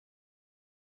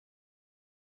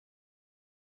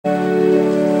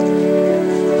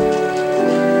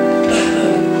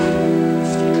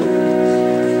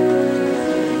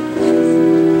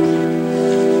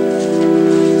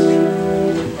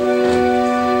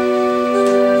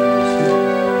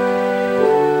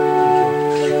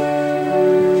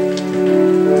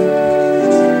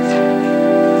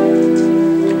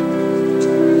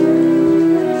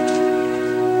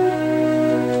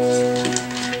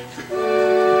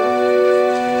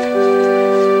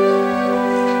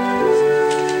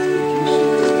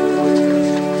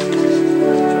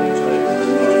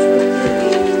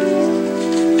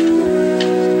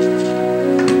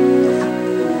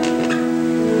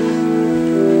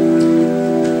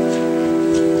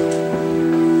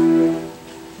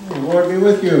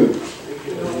with you?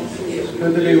 It's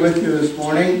good to be with you this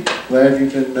morning. Glad you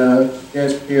could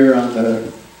get here on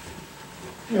the,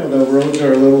 the roads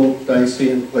are a little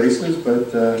dicey in places,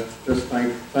 but just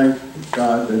thank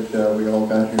God that we all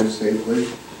got here safely.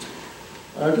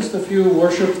 Just a few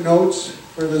worship notes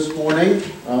for this morning.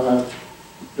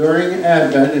 During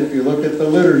Advent, if you look at the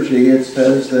liturgy, it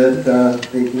says that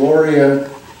the Gloria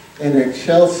in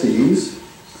Excelsis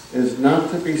is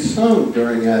not to be sung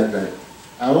during Advent.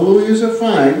 Alleluias are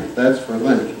fine, that's for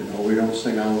Lent. We don't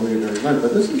sing Alleluia during Lent,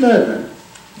 but this is Advent.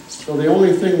 So the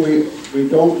only thing we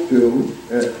don't do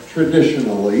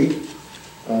traditionally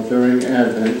during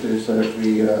Advent is that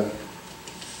we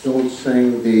don't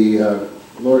sing the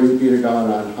Glory be to God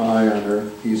on high, on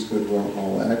earth, peace, goodwill, and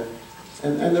all that.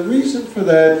 And the reason for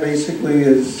that basically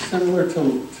is similar to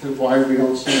why we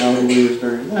don't sing Alleluia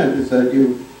during Lent, is that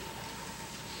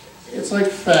it's like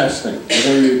fasting.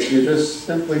 You just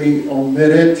simply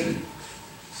omit it,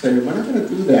 say, we're not going to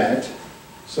do that,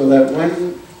 so that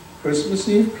when Christmas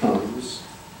Eve comes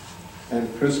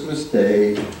and Christmas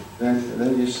Day,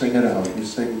 then you sing it out. You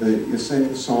sing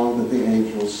the song that the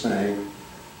angels sang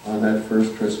on that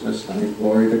first Christmas night,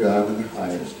 glory to God in the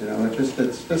highest.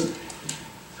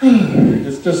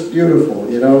 It's just beautiful.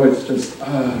 It's just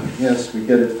yes, we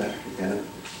get it back again.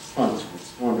 It's fun.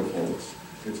 It's wonderful.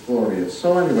 It's glorious.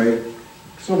 So anyway,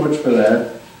 so much for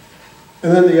that.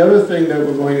 And then the other thing that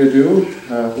we're going to do,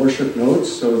 worship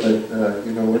notes, so that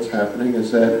you know what's happening,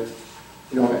 is that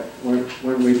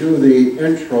when we do the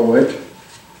introit,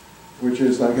 which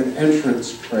is like an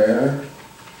entrance prayer,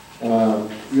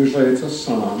 usually it's a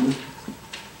psalm,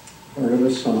 part of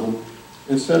a psalm.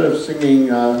 Instead of singing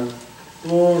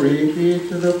glory be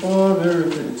to the Father,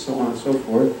 and so on and so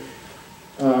forth,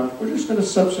 we're just going to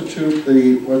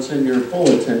substitute what's in your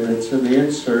bulletin. It's in the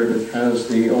insert. It has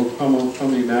the O Come,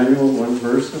 Emmanuel, one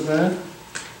verse of that.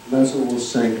 And that's what we'll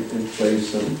sing in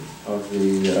place of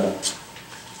the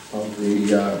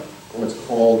what's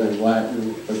called in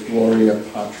Latin the Gloria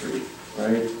Patri,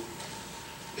 right?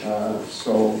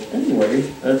 So anyway,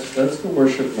 that's the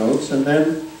worship notes. And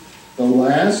then the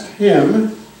last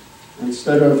hymn,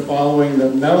 instead of following the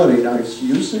melody, now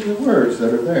you sing the words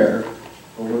that are there,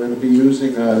 but we're going to be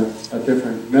using a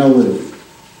different melody.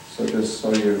 So just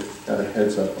so you've got a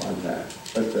heads up on that.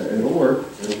 But it'll work.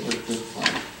 It'll work just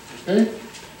fine. Okay?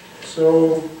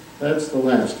 So that's the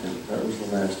last hymn. That was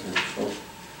the last hymn. So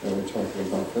that we're talking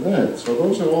about for that. So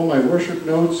those are all my worship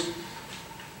notes.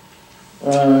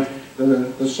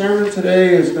 The sermon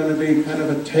today is going to be kind of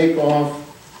a takeoff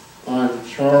on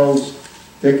Charles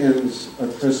Dickens' A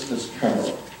Christmas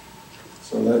Carol.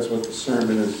 So that's what the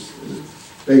sermon is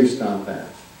based on that.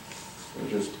 So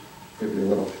just give you a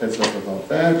little heads up about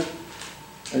that.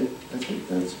 I think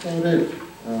that's about it.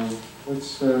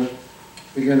 Let's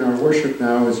begin our worship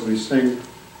now as we sing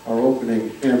our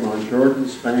opening hymn on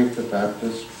Jordan's Bank, the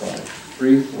Baptist Cry,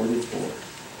 344.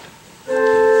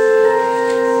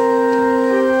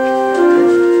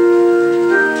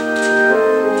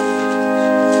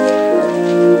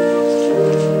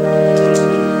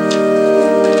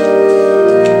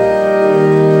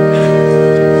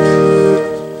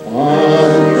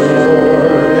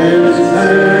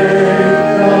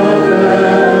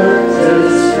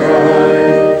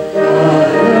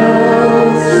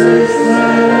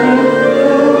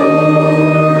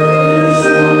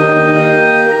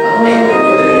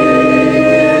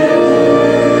 Amen.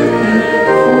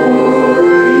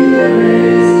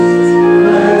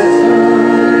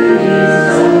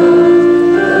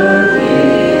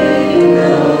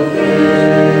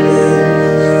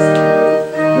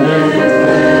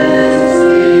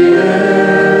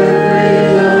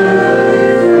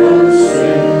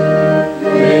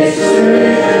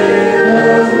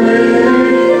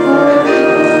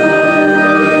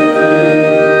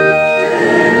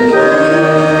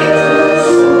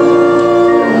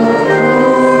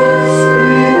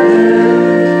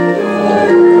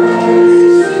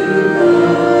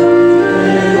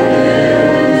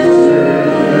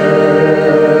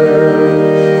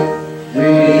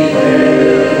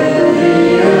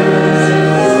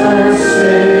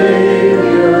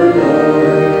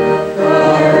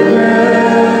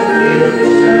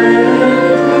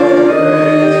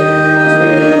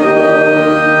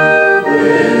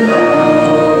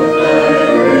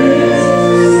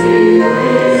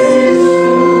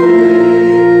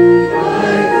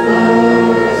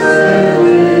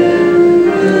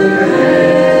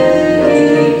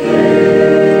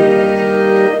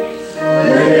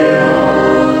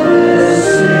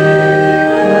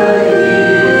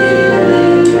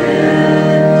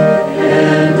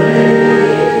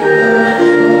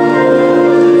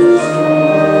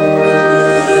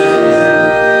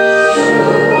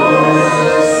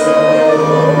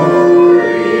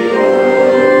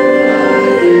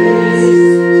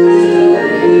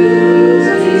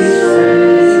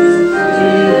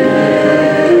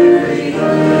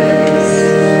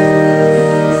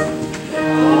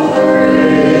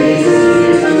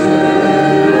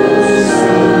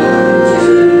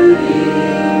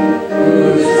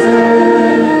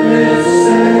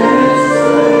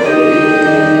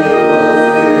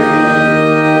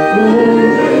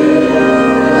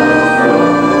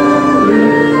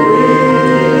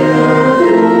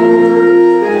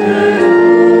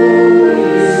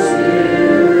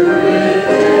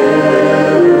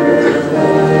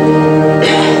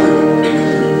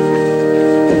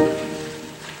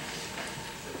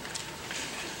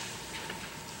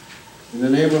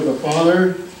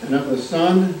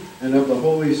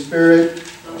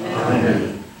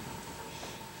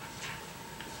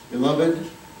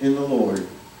 Beloved in the Lord,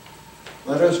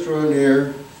 let us draw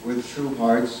near with true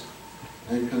hearts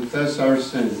and confess our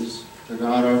sins to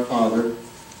God our Father,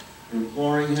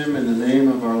 imploring him in the name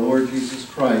of our Lord Jesus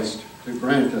Christ to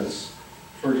grant us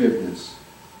forgiveness.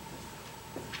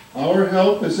 Our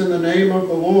help is in the name of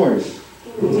the Lord,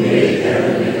 who made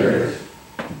heaven and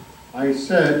earth. I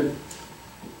said,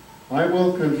 I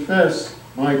will confess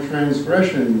my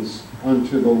transgressions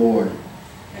unto the Lord.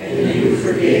 And you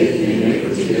forgave the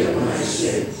iniquity of my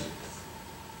sins.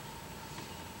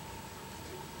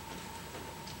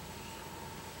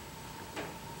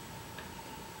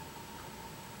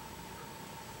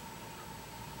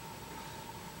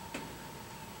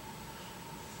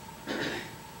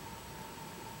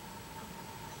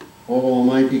 O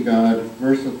Almighty God,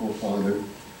 merciful Father,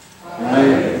 I,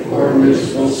 a poor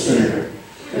miserable sinner,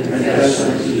 confess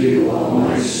unto you all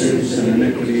my sins and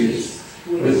iniquities,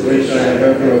 with which I have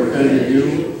ever offended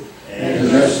you, and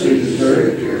justly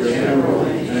deserved your temporal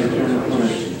and eternal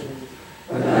punishment.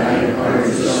 But I am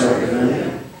heartily sorry for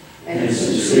them, and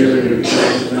sincerely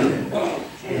repent of them,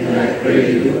 and I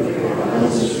pray you of your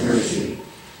boundless mercy,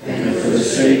 and for the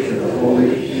sake of the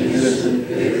holy and innocent,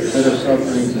 bitter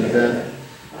sufferings and death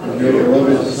of your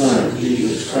beloved Son,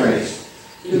 Jesus Christ,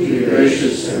 to be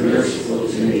gracious and merciful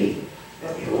to me, a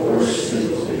poor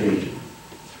sinful being.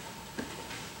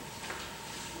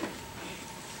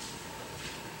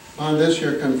 On this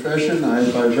your confession,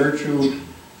 I, by virtue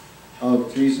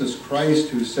of Jesus Christ,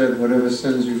 who said, whatever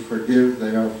sins you forgive,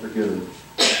 they are forgiven.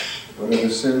 Whatever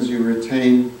sins you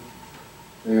retain,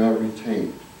 they are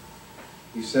retained.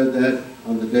 He said that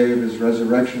on the day of his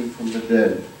resurrection from the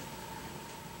dead.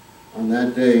 On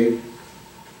that day,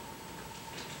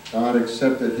 God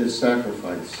accepted his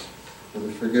sacrifice for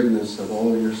the forgiveness of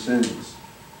all your sins.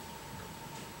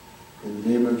 In the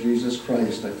name of Jesus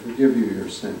Christ, I forgive you your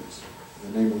sins.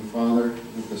 In the name of the Father,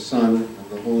 and of the Son, and of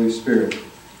the Holy Spirit.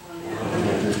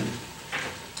 Amen.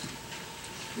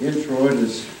 The introit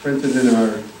is printed in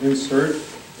our insert,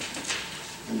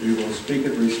 and we will speak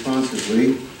it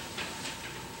responsively.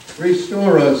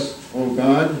 Restore us, O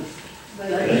God.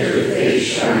 Let your face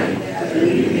shine, that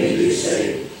we may be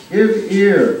saved. Give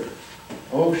ear,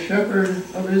 O Shepherd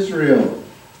of Israel,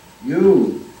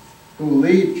 you who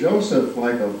lead Joseph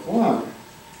like a flock.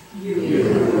 You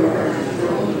who are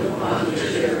enthroned upon the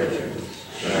cherubim,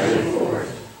 shine forth.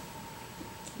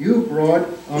 You brought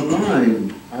a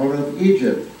vine out of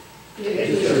Egypt.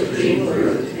 It took deep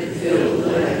root and filled the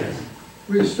land.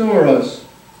 Restore us,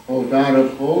 O God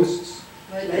of hosts.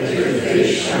 Let your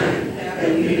face shine, that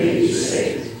we may be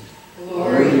saved.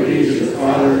 Glory be to the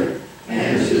Father,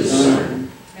 and to the Son,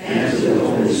 and to the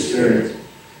Holy Spirit,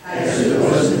 as it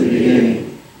was in the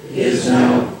beginning, is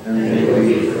now, and will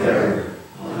be forever.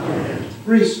 Amen.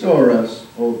 Restore us,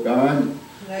 O God.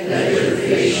 Let your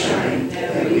face shine,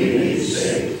 that we may be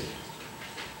saved.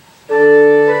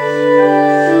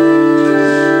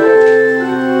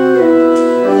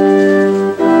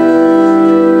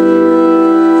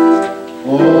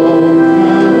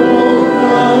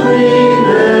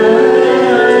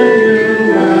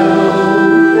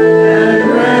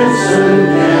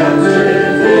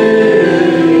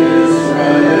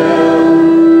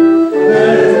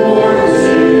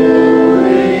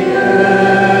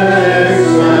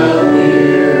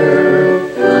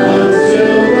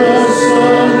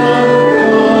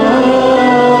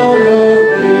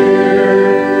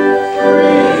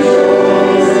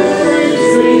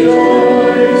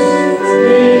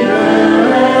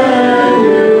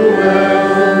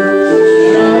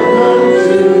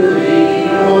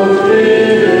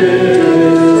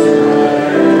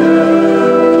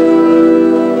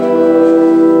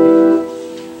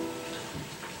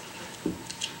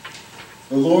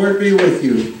 The Lord be with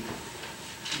you.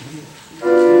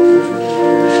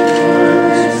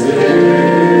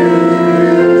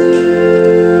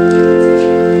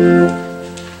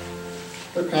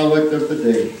 The collect of the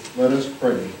day. Let us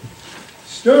pray.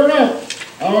 Stir up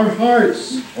our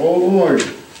hearts, O Lord,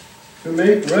 to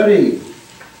make ready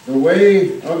the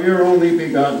way of your only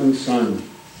begotten Son,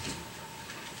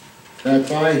 that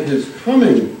by his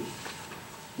coming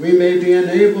we may be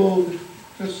enabled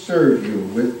to serve you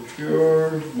with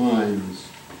pure minds.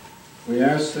 We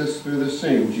ask this through the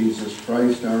same Jesus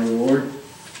Christ our Lord,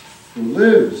 who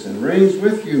lives and reigns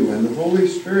with you and the Holy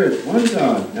Spirit, one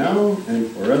God, now and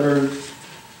forever.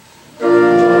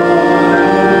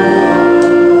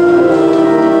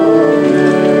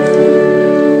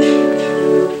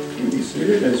 Be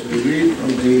seated as we read from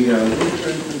the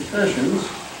Lutheran Confessions,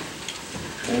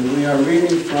 and we are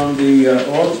reading from the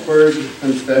Augsburg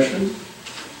Confession.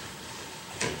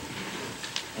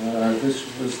 This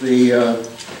was the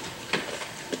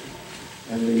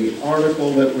And the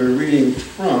article that we're reading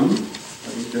from,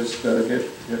 let me just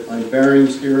get my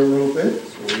bearings here a little bit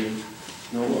so we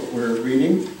know what we're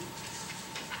reading.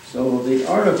 So the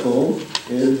article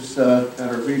is,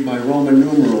 gotta read my Roman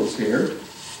numerals here,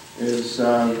 is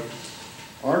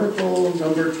article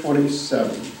number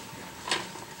 27.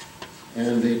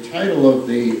 And the title of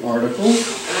the article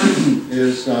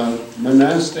is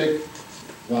Monastic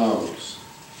Vows.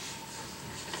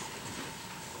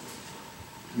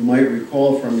 You might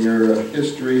recall from your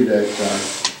history that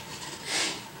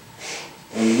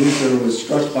when Luther was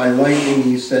struck by lightning,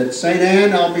 he said, "St.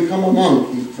 Anne, I'll become a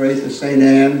monk." He prayed to St.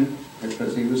 Anne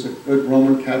because he was a good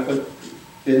Roman Catholic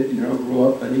kid, grew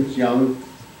up and he was young,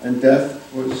 and death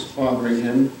was bothering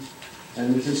him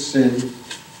and his sin.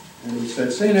 And he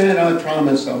said, "St. Anne, I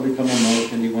promise I'll become a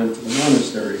monk," and he went to the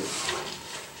monastery.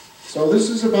 So this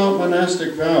is about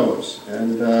monastic vows,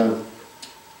 and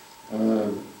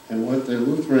what the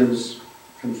Lutherans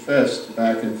confessed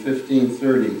back in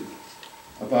 1530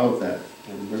 about that.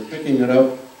 And we're picking it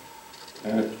up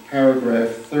at paragraph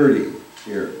 30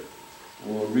 here.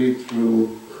 And we'll read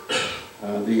through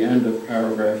the end of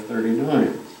paragraph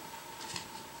 39.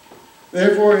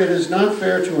 "Therefore, it is not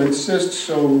fair to insist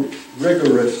so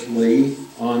rigorously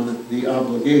on the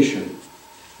obligation.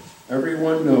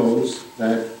 Everyone knows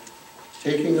that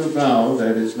taking a vow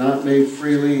that is not made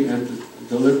freely and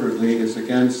deliberately is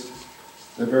against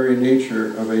the very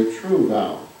nature of a true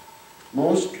vow.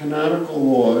 Most canonical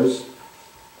laws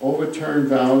overturn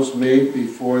vows made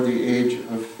before the age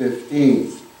of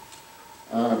 15.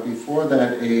 Before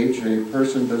that age, a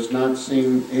person does not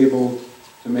seem able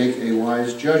to make a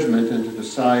wise judgment and to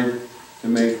decide to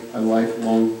make a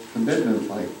lifelong commitment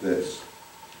like this."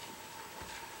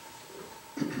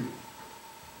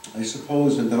 I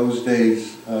suppose in those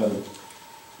days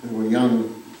there were young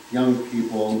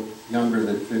people younger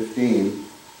than 15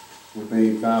 who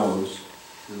made vows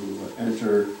to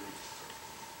enter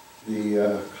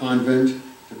the convent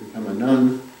to become a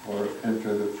nun or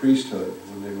enter the priesthood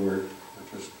when they were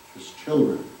just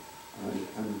children.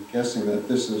 I'm guessing that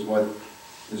this is what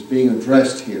is being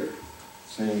addressed here,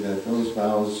 saying that those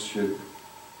vows should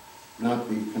not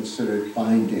be considered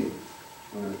binding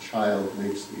when a child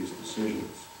makes these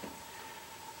decisions.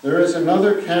 There is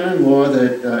another canon law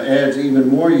that adds even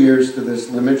more years to this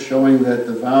limit, showing that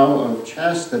the vow of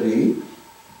chastity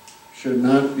should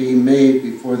not be made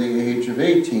before the age of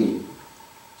 18.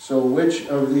 So which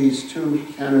of these two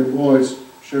canon laws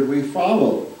should we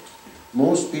follow?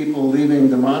 Most people leaving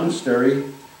the monastery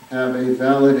have a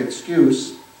valid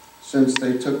excuse since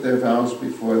they took their vows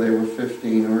before they were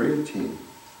 15 or 18.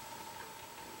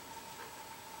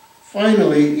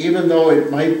 Finally, even though it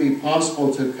might be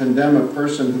possible to condemn a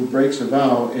person who breaks a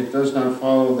vow, it does not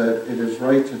follow that it is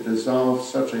right to dissolve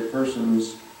such a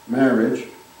person's marriage.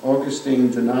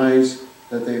 Augustine denies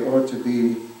that they ought to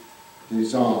be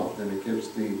dissolved, and it gives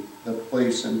the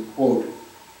place and quote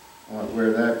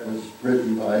where that was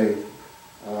written by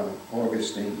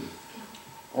Augustine.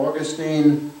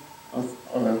 Augustine's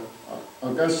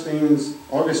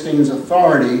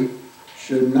authority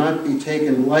should not be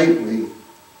taken lightly,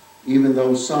 even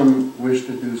though some wish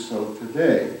to do so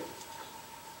today.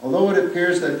 Although it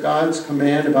appears that God's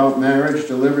command about marriage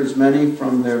delivers many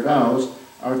from their vows,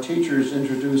 our teachers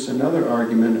introduce another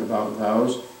argument about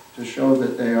vows to show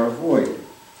that they are void.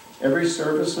 Every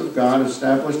service of God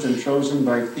established and chosen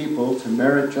by people to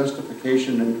merit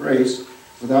justification and grace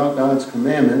without God's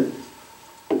commandment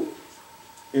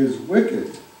is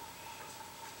wicked.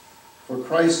 For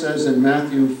Christ says in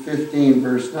Matthew 15,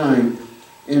 verse 9,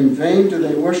 "In vain do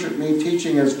they worship me,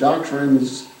 teaching as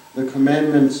doctrines the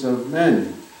commandments of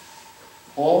men."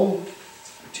 Paul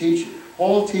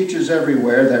teaches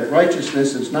everywhere that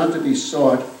righteousness is not to be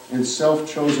sought in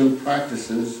self-chosen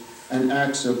practices and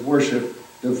acts of worship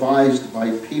devised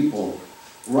by people.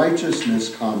 Righteousness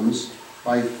comes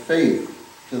by faith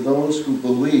to those who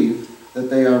believe that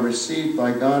they are received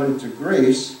by God into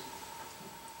grace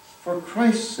for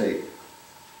Christ's sake.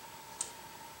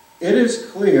 It is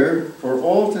clear for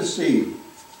all to see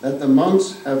that the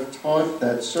monks have taught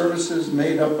that services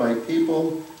made up by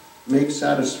people make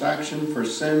satisfaction for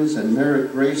sins and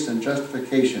merit grace and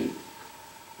justification.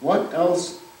 What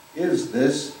else is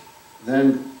this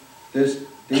than this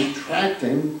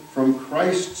detracting from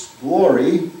Christ's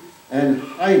glory and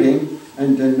hiding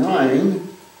and denying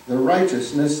the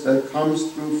righteousness that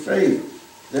comes through faith?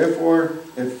 Therefore,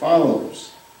 it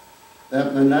follows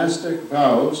that monastic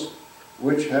vows,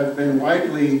 which have been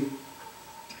widely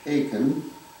taken,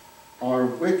 are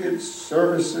wicked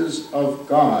services of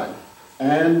God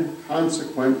and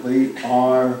consequently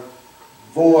are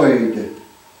void.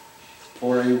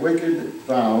 For a wicked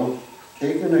vow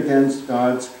taken against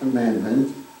God's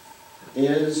commandment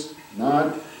is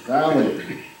not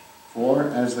valid. For,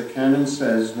 as the canon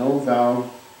says, no vow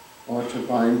ought to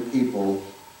bind people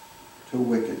to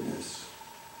wickedness.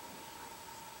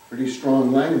 Pretty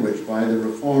strong language by the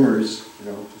reformers,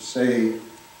 to say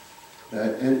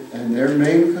that, and their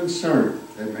main concern,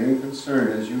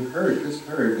 as you just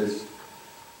heard, is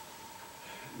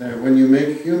that when you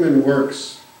make human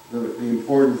works the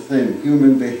important thing,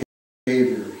 human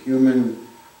behavior, human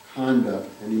conduct,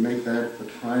 and you make that the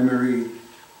primary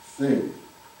thing,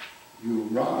 you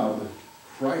rob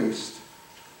Christ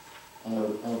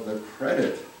of the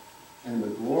credit and the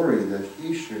glory that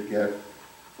he should get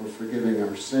for forgiving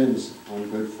our sins on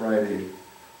Good Friday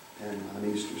and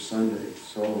on Easter Sunday.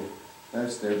 So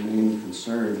that's their main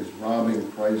concern, is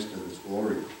robbing Christ of his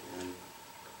glory. And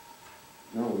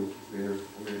no,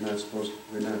 we're not supposed to,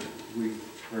 we're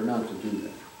not to do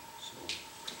that. So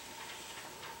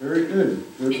very good.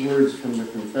 Good words from the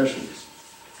confessions.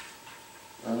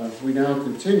 We now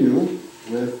continue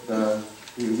with the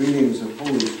readings of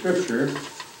Holy Scripture.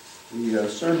 The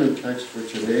sermon text for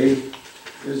today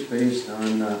is based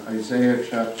on Isaiah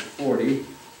chapter 40.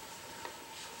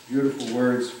 Beautiful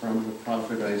words from the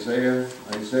prophet Isaiah.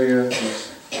 Isaiah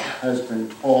has been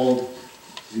called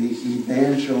the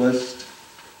evangelist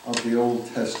of the Old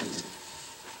Testament.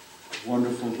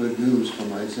 Wonderful good news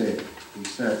from Isaiah. He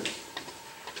said,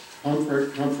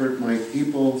 "Comfort, comfort my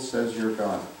people, says your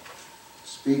God.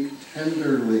 Speak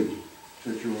tenderly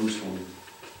to Jerusalem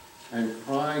and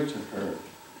cry to her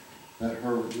that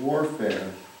her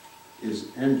warfare is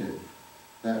ended,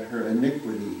 that her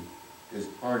iniquity is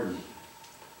pardoned,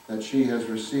 that she has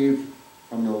received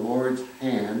from the Lord's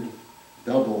hand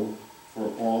double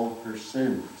for all her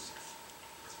sins."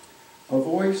 A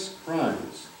voice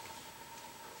cries,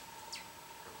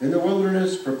 "In the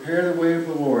wilderness, prepare the way of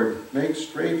the Lord. Make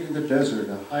straight in the desert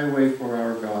a highway for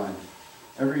our God.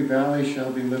 Every valley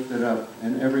shall be lifted up,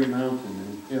 and every mountain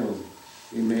and hill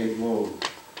be made low.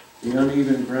 The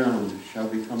uneven ground shall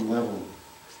become level,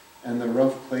 and the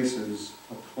rough places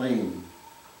a plain.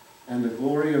 And the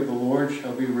glory of the Lord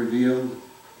shall be revealed,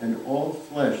 and all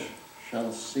flesh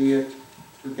shall see it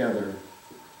together,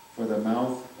 for the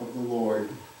mouth of the Lord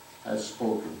has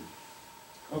spoken."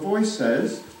 A voice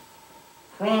says,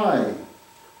 "Cry."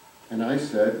 And I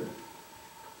said,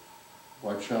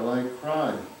 "What shall I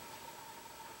cry?"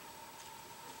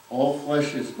 All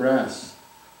flesh is grass,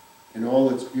 and all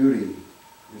its beauty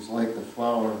is like the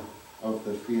flower of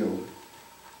the field.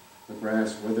 The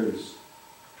grass withers,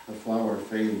 the flower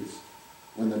fades.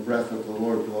 When the breath of the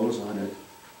Lord blows on it,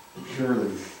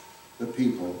 surely the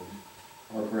people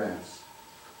are grass.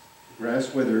 The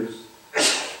grass withers,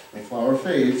 the flower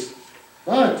fades,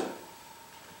 but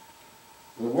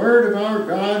the word of our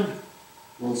God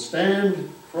will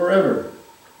stand forever.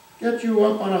 Get you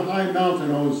up on a high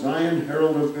mountain, O Zion,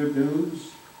 herald of good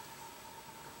news.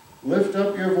 Lift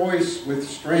up your voice with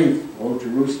strength, O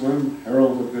Jerusalem,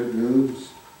 herald of good news.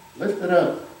 Lift it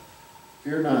up,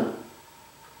 fear not.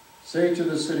 Say to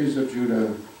the cities of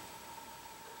Judah,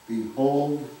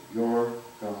 behold your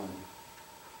God.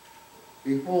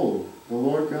 Behold, the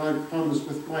Lord God comes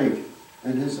with might,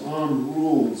 and his arm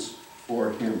rules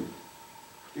for him.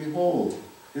 Behold,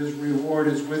 his reward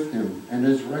is with him, and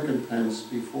his recompense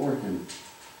before him.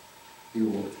 He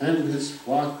will tend his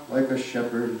flock like a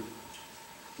shepherd.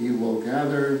 He will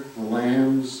gather the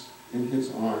lambs in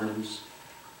his arms.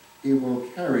 He will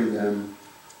carry them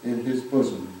in his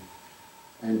bosom,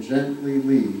 and gently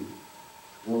lead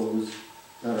those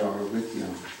that are with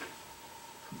young.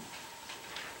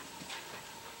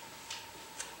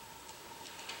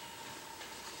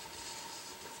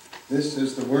 This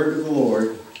is the word of the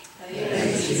Lord.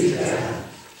 Thanks be to God.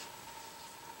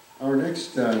 Our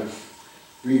next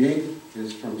reading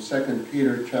is from 2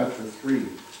 Peter chapter 3.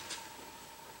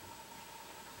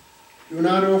 Do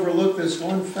not overlook this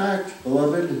one fact,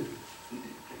 beloved,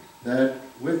 that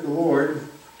with the Lord,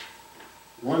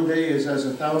 one day is as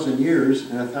 1,000 years,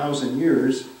 and 1,000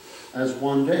 years as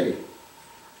one day.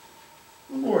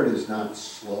 The Lord is not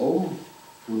slow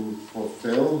to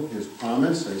fulfill his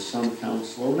promise, as some count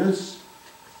slowness,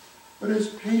 but is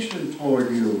patient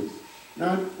toward you,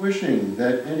 not wishing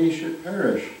that any should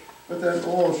perish, but that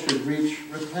all should reach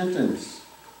repentance.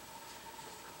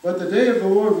 But the day of the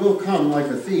Lord will come like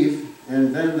a thief,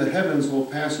 and then the heavens will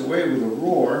pass away with a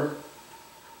roar,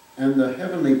 and the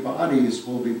heavenly bodies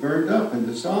will be burned up and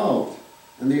dissolved,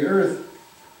 and the earth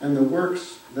and the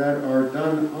works that are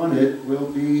done on it will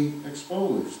be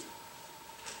exposed.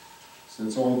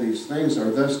 Since all these things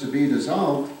are thus to be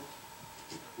dissolved,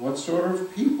 what sort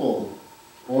of people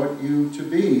ought you to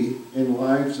be in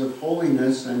lives of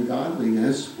holiness and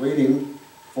godliness, waiting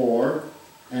for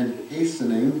and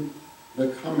hastening the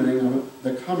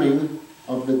coming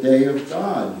of the day of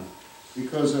God,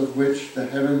 because of which the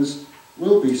heavens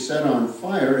will be set on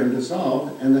fire and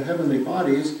dissolved, and the heavenly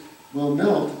bodies will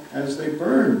melt as they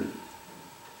burn.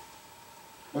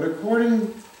 But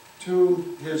according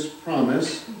to his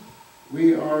promise,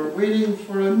 we are waiting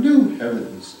for a new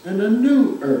heavens and a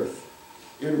new earth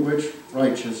in which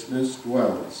righteousness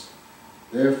dwells.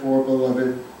 Therefore,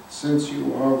 beloved, since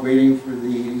you are waiting for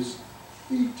these,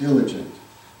 be diligent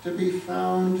to be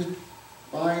found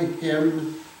by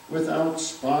him without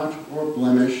spot or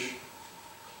blemish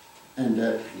and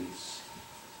at peace.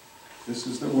 This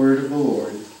is the word of the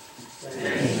Lord.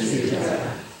 Thanks be to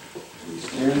God. We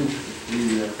stand,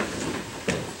 we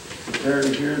prepare to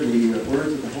hear the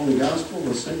words of the Holy Gospel.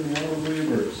 We'll sing the Hallelujah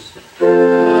verse.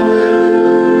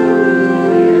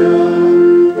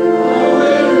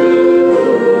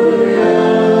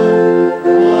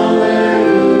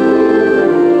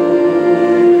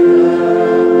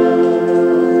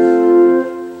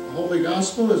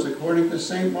 According to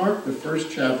St. Mark, the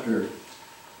first chapter.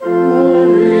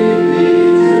 Glory be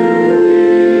to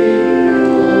thee, O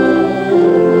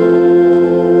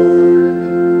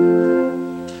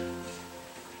Lord.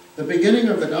 The beginning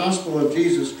of the gospel of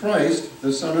Jesus Christ,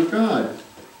 the Son of God,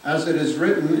 as it is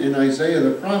written in Isaiah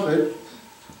the prophet,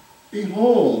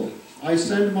 Behold, I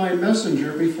send my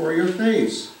messenger before your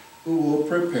face, who will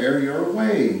prepare your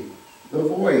way, the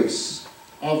voice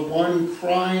of one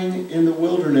crying in the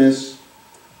wilderness,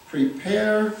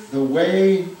 Prepare the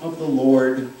way of the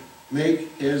Lord,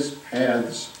 make his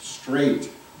paths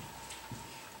straight.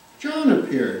 John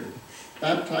appeared,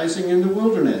 baptizing in the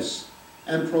wilderness,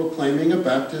 and proclaiming a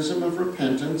baptism of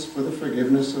repentance for the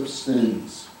forgiveness of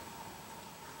sins.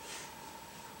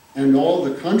 And all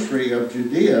the country of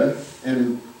Judea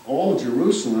and all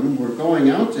Jerusalem were going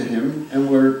out to him and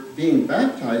were being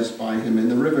baptized by him in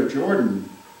the river Jordan,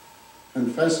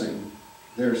 confessing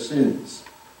their sins.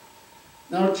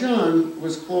 Now John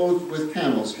was clothed with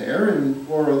camel's hair and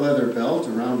wore a leather belt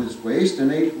around his waist and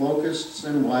ate locusts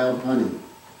and wild honey.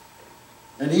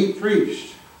 And he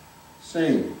preached,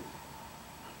 saying,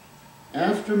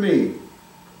 After me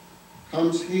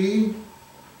comes he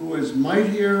who is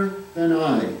mightier than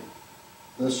I,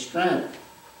 the strap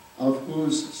of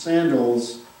whose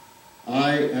sandals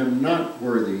I am not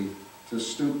worthy to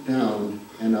stoop down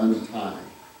and untie.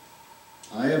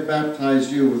 I have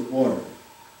baptized you with water,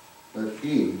 but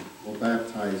he will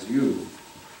baptize you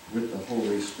with the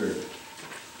Holy Spirit.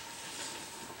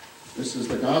 This is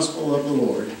the gospel of the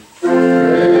Lord.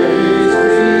 Praise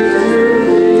be to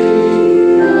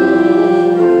thee, O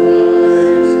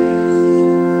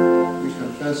Christ. We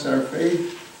confess our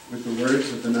faith with the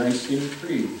words of the Nicene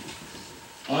Creed.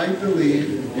 I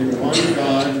believe in one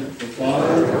God, the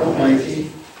Father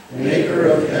Almighty, maker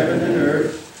of heaven and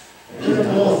earth, and of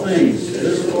all things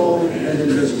visible and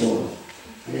invisible,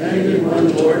 and in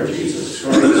one Lord Jesus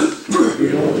Christ,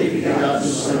 the only begotten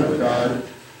Son of God,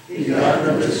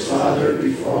 begotten of his Father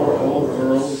before all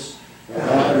worlds,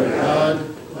 God of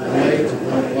God, light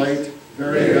of light,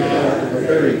 very God of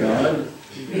very God,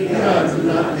 begotten,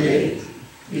 not made,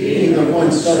 being of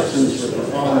one substance with the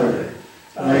Father,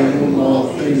 by whom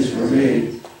all things were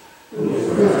made, who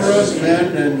for us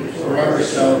men and for our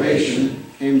salvation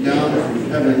came down from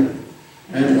heaven,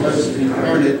 and was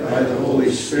incarnate by the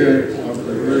Holy Spirit of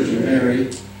the Virgin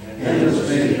Mary, and was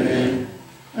made man,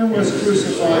 and was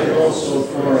crucified also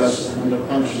for us under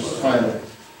Pontius Pilate.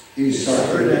 He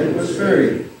suffered and was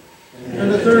buried. And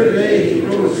the third day he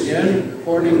rose again,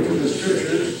 according to the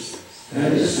Scriptures,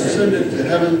 and ascended to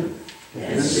heaven,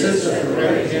 and sits at the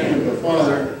right hand of the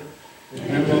Father,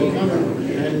 and will come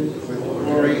again with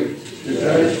glory to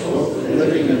judge both the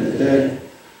living and the dead,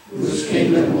 whose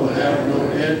kingdom will have no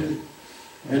end.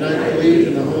 And I believe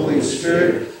in the Holy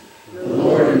Spirit, the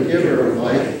Lord and giver of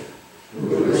life,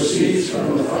 who proceeds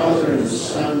from the Father and the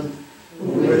Son, who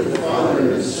with the Father and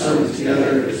the Son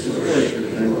together is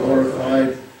worshipped and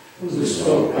glorified, who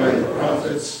spoke by the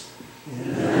prophets.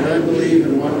 And I believe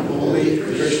in one holy,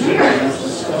 Christian, and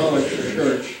apostolic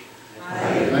church.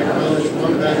 I acknowledge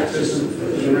one baptism for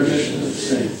the remission of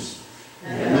sins.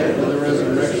 And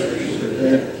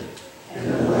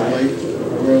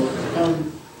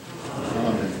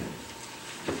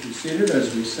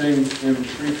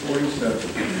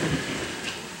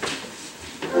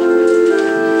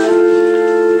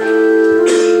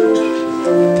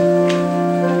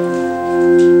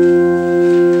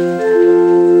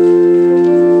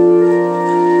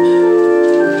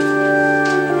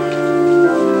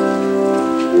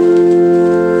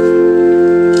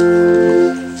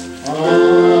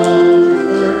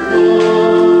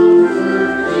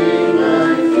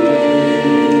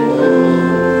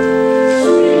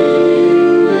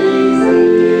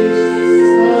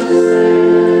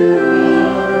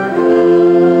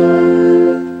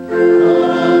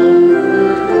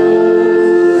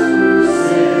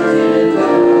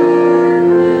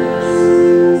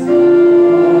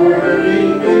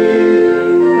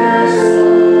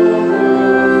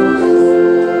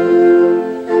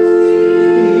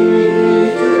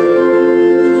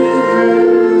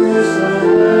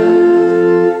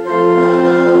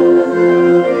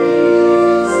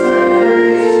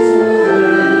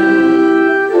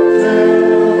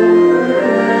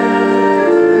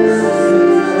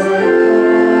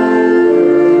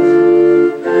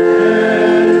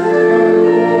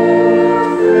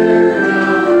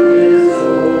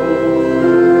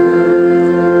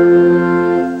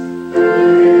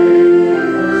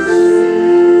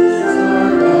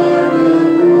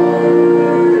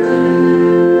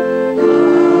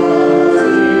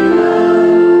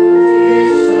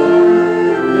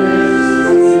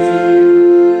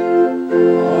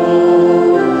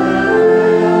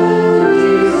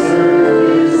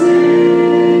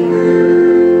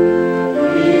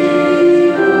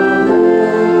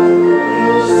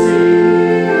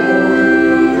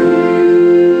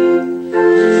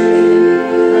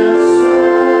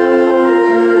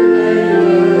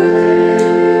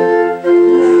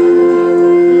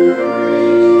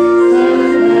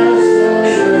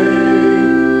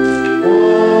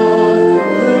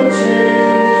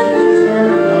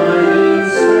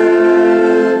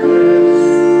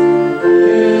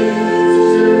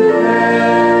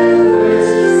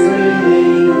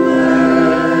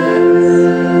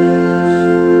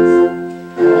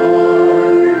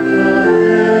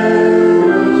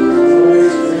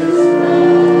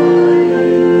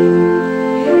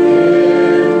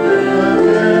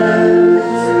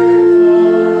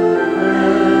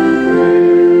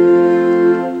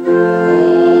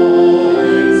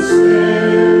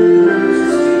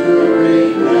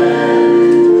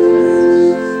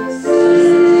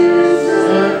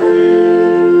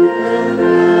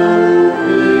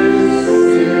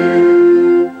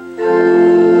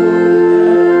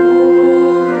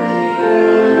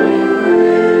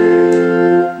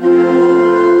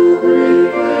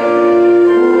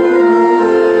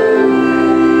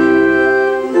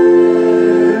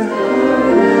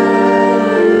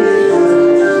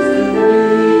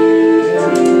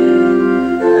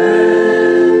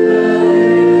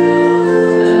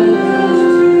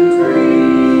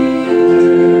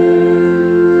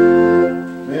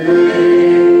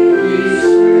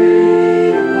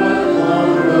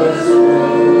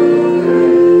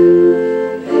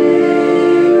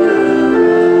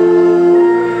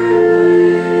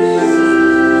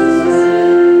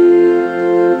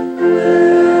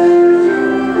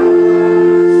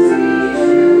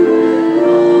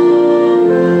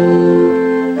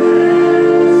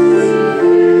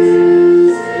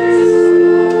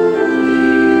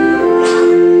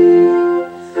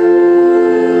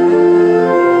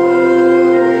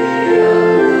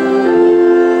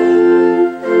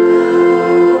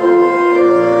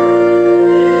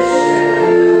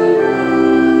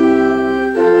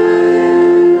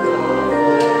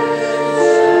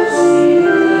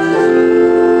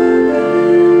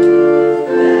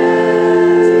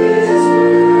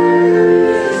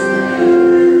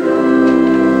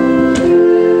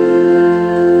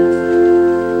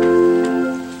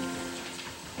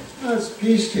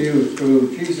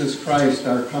through Jesus Christ,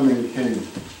 our coming King.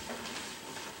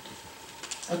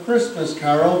 A Christmas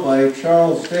Carol by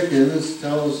Charles Dickens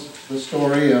tells the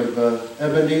story of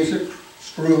Ebenezer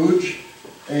Scrooge,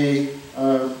 a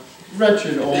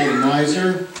wretched old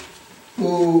miser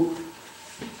who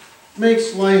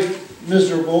makes life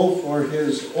miserable for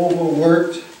his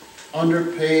overworked,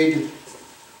 underpaid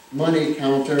money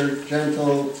counter,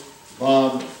 gentle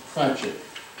Bob Cratchit.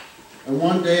 And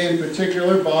one day in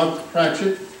particular, Bob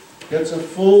Cratchit gets a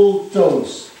full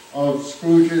dose of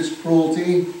Scrooge's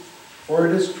cruelty, for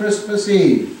it is Christmas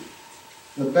Eve.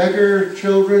 The beggar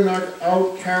children are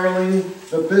out caroling,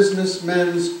 the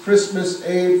businessmen's Christmas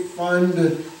aid fund,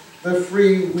 the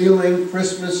freewheeling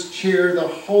Christmas cheer, the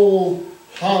whole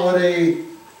holiday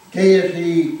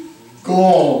gaiety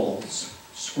galls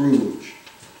Scrooge.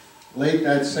 Late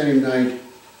that same night,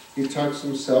 he tucks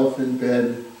himself in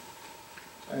bed,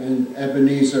 and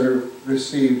Ebenezer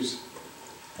receives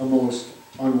a most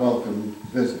unwelcome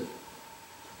visit.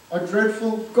 A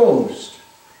dreadful ghost,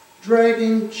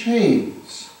 dragging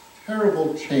chains,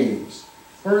 terrible chains,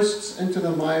 bursts into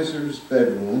the miser's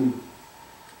bedroom.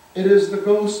 It is the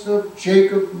ghost of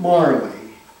Jacob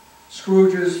Marley,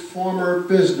 Scrooge's former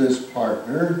business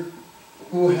partner,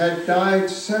 who had died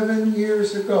 7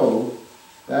 years ago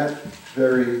that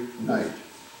very night.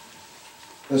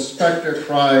 The specter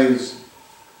cries,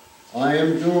 "I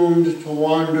am doomed to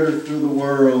wander through the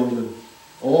world.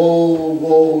 Oh,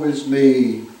 woe is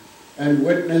me, and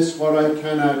witness what I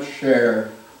cannot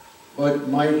share, but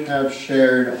might have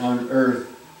shared on earth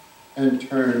and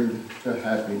turned to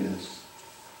happiness."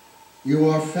 "You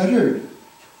are fettered,"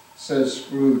 says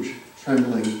Scrooge,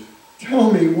 trembling.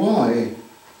 "Tell me why."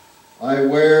 "I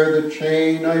wear the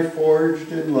chain I forged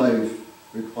in life,"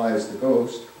 replies the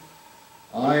ghost.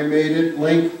 "I made it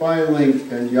link by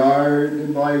link and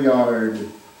yard by yard.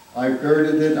 I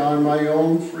girded it on my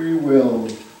own free will,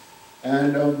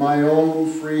 and of my own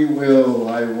free will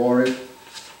I wore it.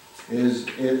 Is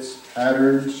its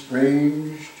pattern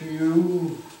strange to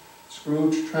you?"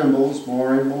 Scrooge trembles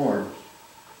more and more.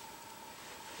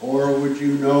 "Or would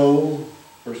you know,"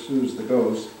 pursues the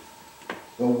ghost,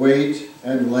 "the weight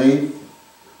and length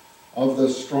of the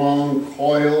strong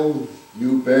coil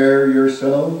you bear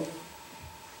yourself?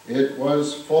 It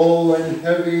was full and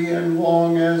heavy and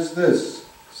long as this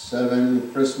 7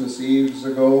 Christmas Eves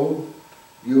ago.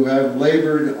 You have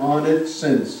labored on it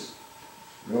since.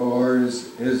 Yours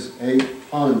is a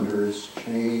ponderous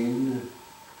chain."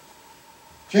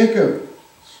 "Jacob,"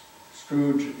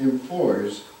 Scrooge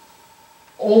implores,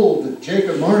 "old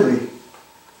Jacob Marley,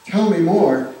 tell me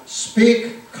more.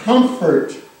 Speak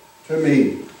comfort to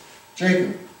me,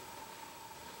 Jacob."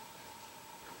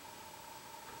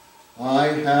 "I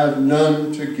have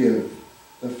none to give,"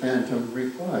 the phantom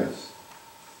replies.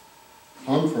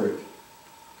 "Comfort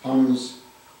comes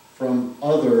from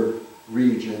other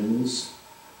regions,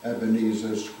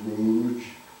 Ebenezer Scrooge,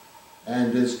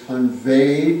 and is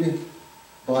conveyed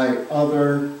by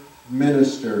other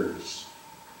ministers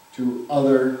to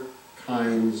other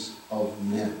kinds of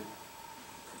men."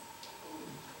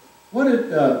 What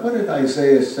did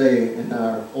Isaiah say in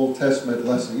our Old Testament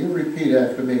lesson? You repeat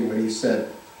after me what he said.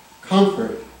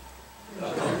 "Comfort.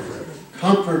 Comfort.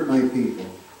 Comfort my people.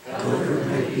 Comfort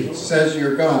my people. Says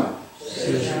your God.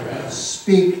 Says your God.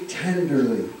 Speak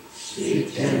tenderly."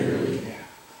 Speak tenderly. Yeah.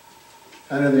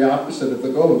 Kind of the opposite of the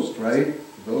ghost, right?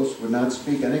 The ghost would not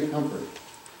speak any comfort.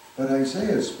 But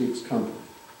Isaiah speaks comfort.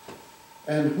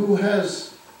 And who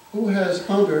has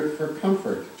hungered for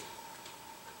comfort?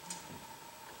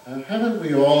 Haven't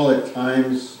we all at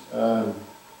times,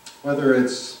 whether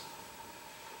it's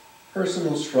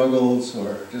personal struggles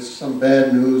or just some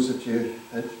bad news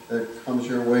that comes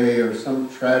your way, or some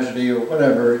tragedy or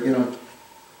whatever,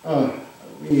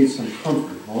 we need some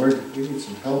comfort, Lord. We need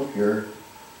some help here.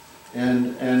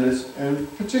 And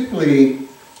particularly,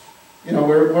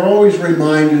 we're always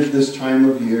reminded this time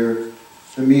of year,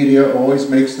 the media always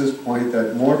makes this point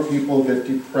that more people get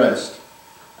depressed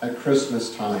at Christmas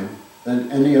time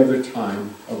than any other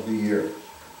time of the year.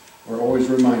 We're always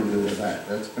reminded of that.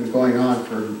 That's been going on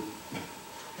for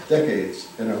decades,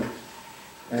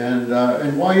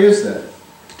 And why is that?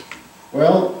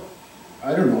 Well,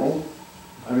 I don't know.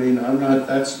 I mean, I'm not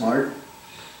that smart.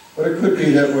 But it could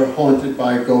be that we're haunted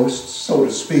by ghosts, so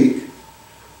to speak,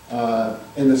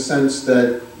 in the sense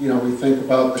that, we think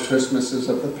about the Christmases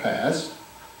of the past.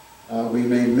 We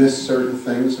may miss certain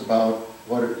things about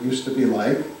what it used to be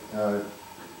like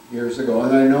years ago.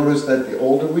 And I noticed that the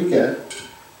older we get,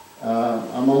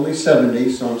 I'm only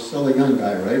 70, so I'm still a young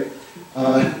guy, right?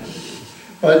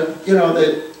 But,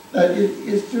 that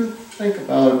you do think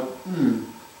about,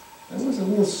 It was a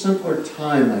little simpler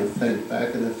time, I think,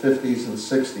 back in the 50s and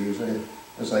 60s,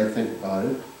 as I think about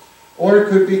it. Or it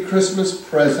could be Christmas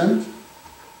present.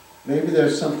 Maybe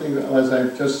there's something, as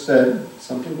I've just said,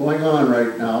 something going on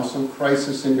right now, some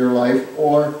crisis in your life,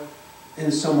 or in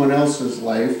someone else's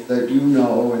life that you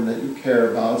know and that you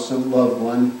care about, some loved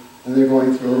one, and they're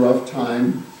going through a rough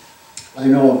time. I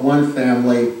know of one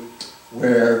family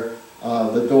where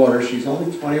the daughter, she's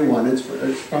only 21, it's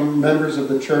from members of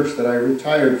the church that I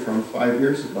retired from 5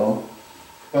 years ago,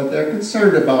 but they're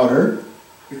concerned about her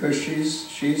because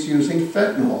she's using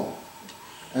fentanyl.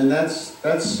 And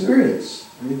that's serious.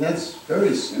 I mean, that's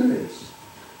very serious.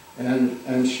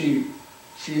 And she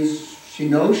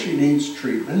knows she needs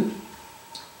treatment,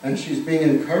 and she's being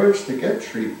encouraged to get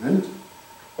treatment,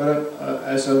 but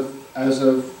as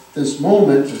of this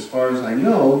moment, as far as I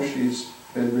know, she's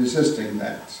been resisting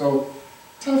that. So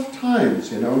tough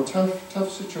times, you know,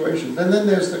 tough situations. And then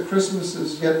there's the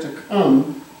Christmases yet to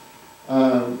come,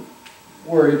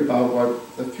 worried about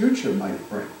what the future might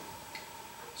bring.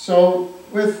 So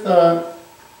with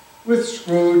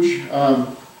Scrooge,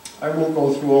 I won't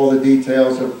go through all the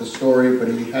details of the story, but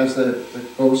he has the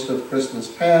ghost of Christmas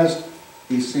past.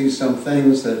 He sees some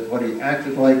things that what he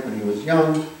acted like when he was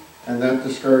young, and that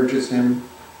discourages him.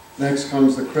 Next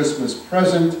comes the Christmas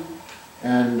present,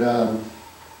 and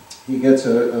he gets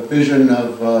a vision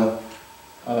of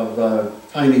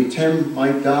Tiny Tim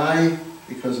might die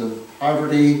because of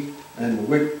poverty and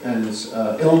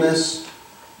illness,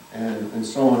 and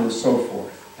so on and so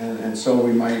forth. And so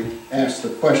we might ask the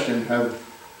question,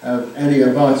 have any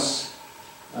of us,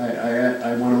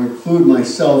 I want to include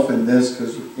myself in this,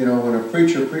 because, you know, when a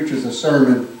preacher preaches a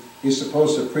sermon, he's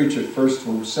supposed to preach it first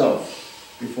to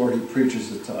himself before he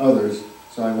preaches it to others.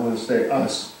 So I want to say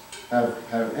us.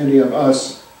 Have any of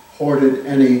us hoarded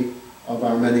any of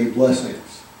our many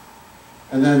blessings?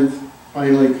 And then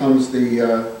finally comes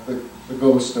the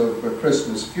ghost of a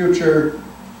Christmas future,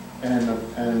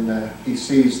 and he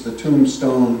sees the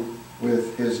tombstone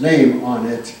with his name on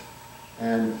it,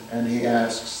 and he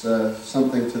asks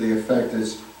something to the effect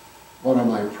is, what are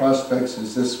my prospects?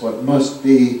 Is this what must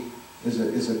be?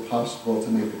 Is it possible to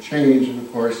make a change? And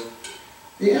of course,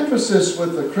 the emphasis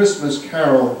with the Christmas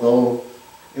Carol, though,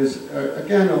 is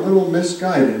again a little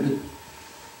misguided,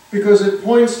 because it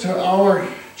points to our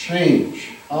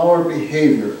change, our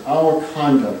behavior, our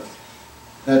conduct,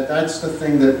 that's the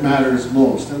thing that matters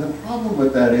most. And the problem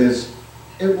with that is,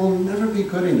 it will never be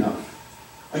good enough.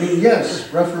 I mean,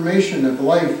 yes, reformation of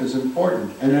life is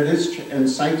important, and and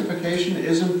sanctification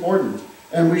is important,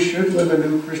 and we should live a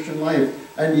new Christian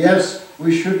life. And yes,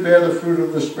 we should bear the fruit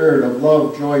of the Spirit of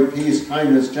love, joy, peace,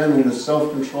 kindness, gentleness,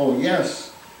 self-control, yes.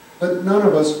 But none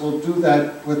of us will do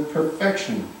that with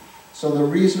perfection. So the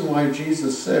reason why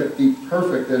Jesus said, be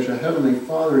perfect as your heavenly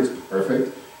Father is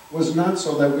perfect, was not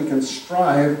so that we can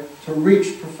strive to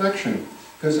reach perfection,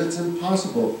 because it's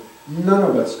impossible. None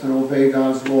of us can obey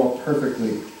God's law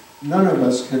perfectly. None of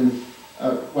us can,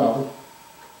 well,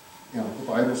 you know, the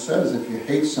Bible says if you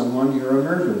hate someone, you're a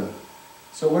murderer.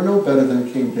 So we're no better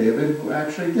than King David, who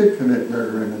actually did commit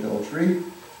murder and adultery.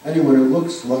 Anyone who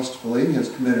looks lustfully has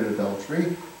committed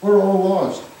adultery. We're all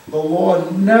lost. The law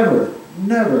never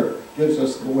gives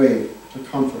us the way to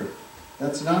comfort.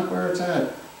 That's not where it's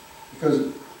at.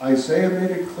 Because Isaiah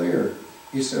made it clear.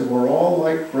 He said, we're all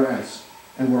like grass,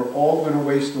 and we're all going to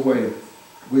waste away.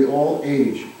 We all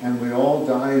age, and we all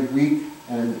die weak,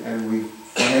 and we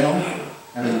fail,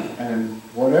 and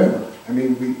whatever. I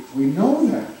mean, we know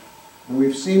that. And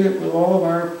we've seen it with all of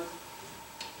our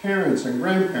parents and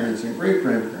grandparents and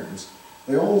great-grandparents.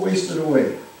 They all wasted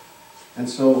away. And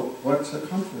so what's the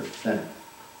comfort then?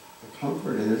 The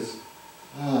comfort is,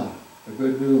 the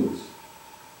good news.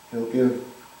 He'll give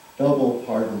double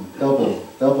pardon,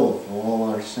 double for all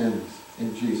our sins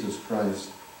in Jesus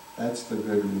Christ. That's the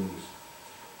good news.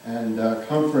 And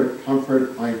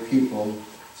comfort my people,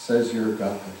 says your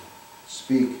God.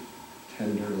 Speak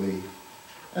tenderly.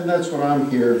 And that's what I'm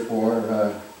here for,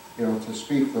 you know, to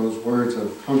speak those words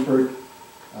of comfort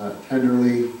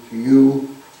tenderly to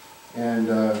you. And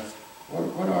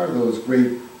what are those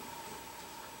great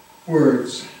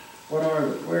words?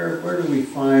 Where do we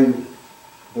find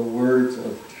the words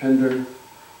of tender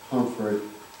comfort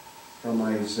from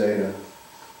Isaiah?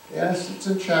 Yes, it's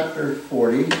in chapter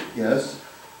 40, yes,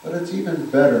 but it's even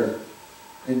better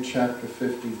in chapter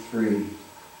 53.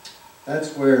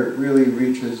 That's where it really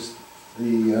reaches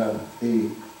the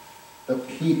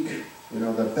peak, you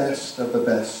know, the best of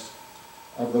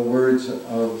the words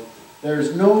of,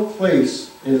 there's no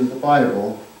place in the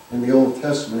Bible, in the Old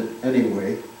Testament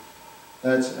anyway,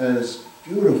 that's as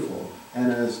beautiful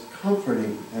and as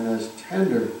comforting and as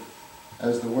tender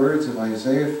as the words of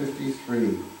Isaiah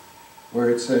 53, where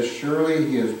it says, surely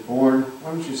he is born.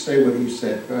 Why don't you say what he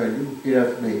said? Go ahead, you repeat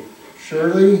after me.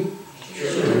 Surely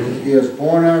he has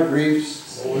borne our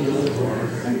griefs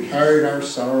and carried our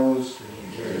sorrows,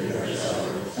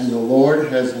 and the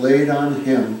Lord has laid on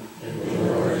him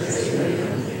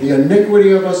the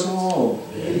iniquity of us all.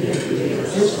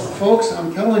 Folks,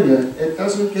 I'm telling you, it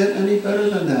doesn't get any better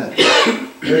than that.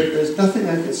 There's nothing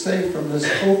I could say from this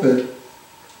pulpit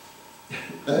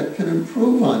that can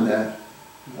improve on that.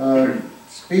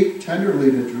 Speak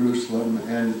tenderly to Jerusalem.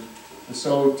 And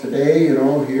so today,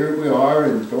 here we are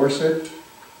in Dorset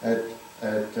at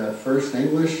First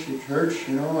English Church,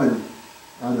 and on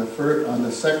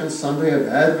the second Sunday of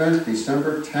Advent,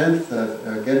 December 10th,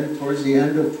 getting towards the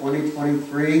end of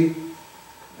 2023.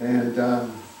 And,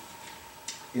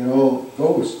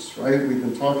 ghosts, right? We've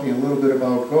been talking a little bit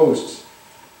about ghosts.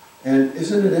 And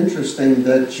isn't it interesting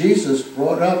that Jesus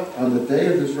brought up on the day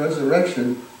of his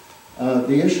resurrection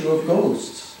the issue of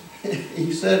ghosts?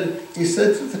 He said to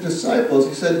the disciples,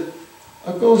 he said,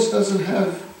 a ghost doesn't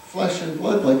have flesh and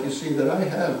blood like you see that I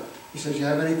have. He says, you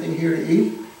have anything here to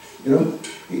eat?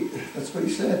 That's what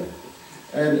he said.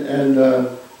 And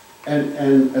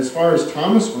as far as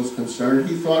Thomas was concerned,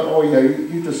 he thought, oh yeah,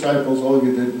 you disciples, all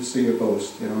you did was see a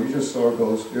ghost. You just saw a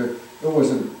ghost. It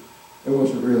wasn't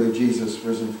really Jesus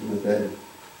risen from the dead.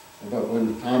 But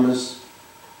when Thomas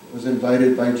was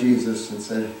invited by Jesus and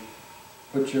said,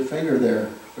 put your finger there,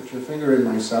 put your finger in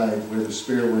my side where the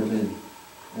spear went in,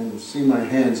 and see my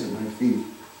hands and my feet.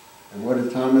 And what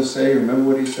did Thomas say?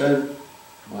 Remember what he said?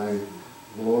 My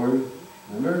Lord.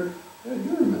 Remember? Yeah,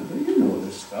 you remember. You know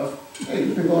this stuff. Hey,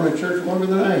 you've been going to church longer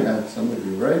than I have, some of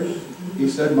you, right? He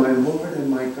said, my Lord and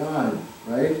my God,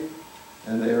 right?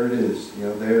 And there it is.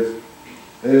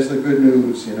 There's the good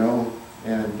news, and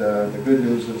the good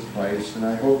news of Christ. And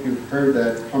I hope you've heard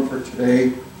that comfort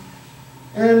today.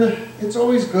 And it's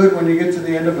always good when you get to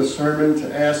the end of a sermon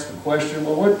to ask the question,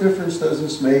 well, what difference does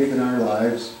this make in our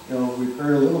lives? We've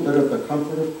heard a little bit of the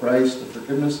comfort of Christ, the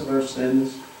forgiveness of our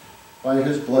sins, by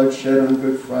his blood shed on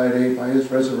Good Friday, by his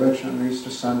resurrection on Easter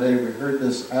Sunday. We heard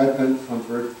this Advent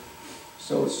comfort.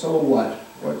 So what?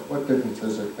 What difference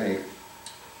does it make?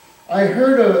 I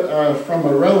heard from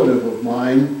a relative of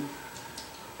mine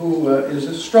who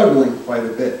is struggling quite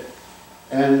a bit.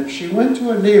 And she went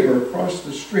to a neighbor across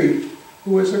the street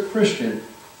who is a Christian.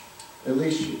 At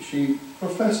least she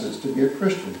professes to be a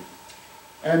Christian.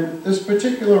 And this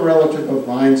particular relative of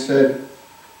mine said,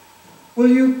 will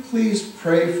you please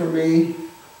pray for me?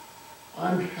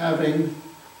 I'm having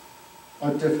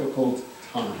a difficult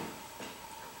time.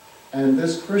 And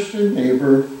this Christian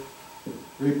neighbor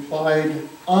replied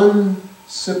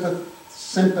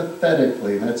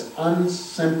unsympathetically, that's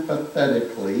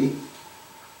unsympathetically,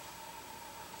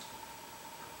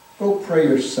 go pray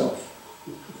yourself.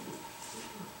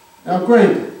 Now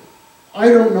granted, I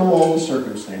don't know all the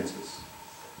circumstances.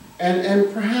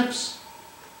 And perhaps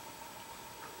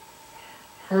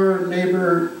her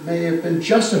neighbor may have been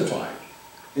justified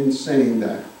in saying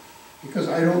that, because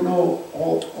I don't know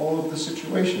all of the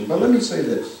situation. But let me say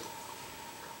this.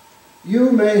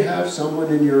 You may have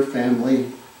someone in your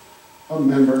family, a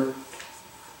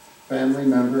family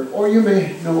member, or you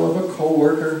may know of a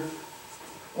coworker,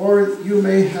 or you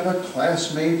may have a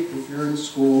classmate if you're in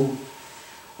school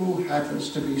who happens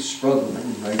to be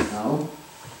struggling right now.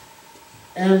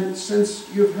 And since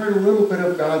you've heard a little bit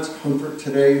of God's comfort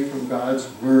today from God's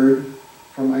Word,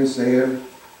 from Isaiah,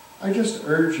 I just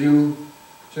urge you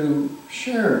to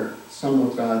share some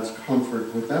of God's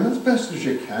comfort with them as best as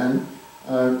you can.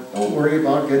 Don't worry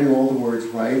about getting all the words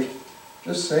right.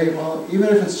 Just say, well, even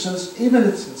if it's as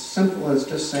simple as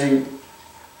just saying,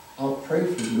 I'll pray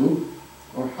for you,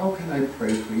 or how can I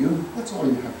pray for you? That's all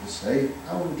you have to say.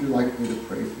 How would you like me to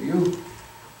pray for you?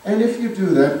 And if you do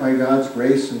that by God's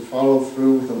grace and follow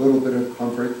through with a little bit of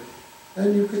comfort,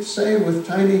 then you could say with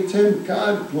Tiny Tim,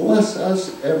 God bless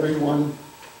us, everyone,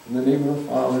 in the name of the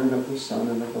Father, and of the Son,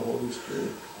 and of the Holy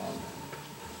Spirit. Amen.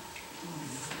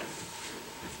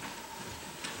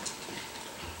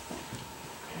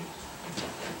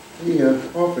 The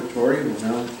offertory will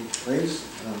now take place.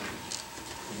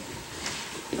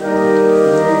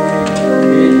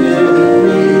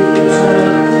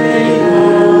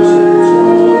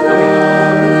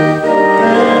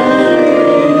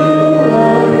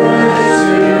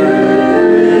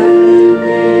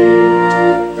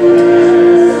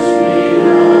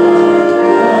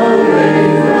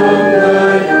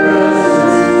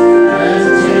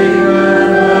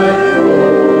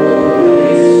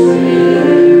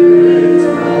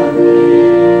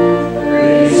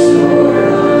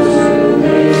 Restore us to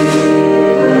me.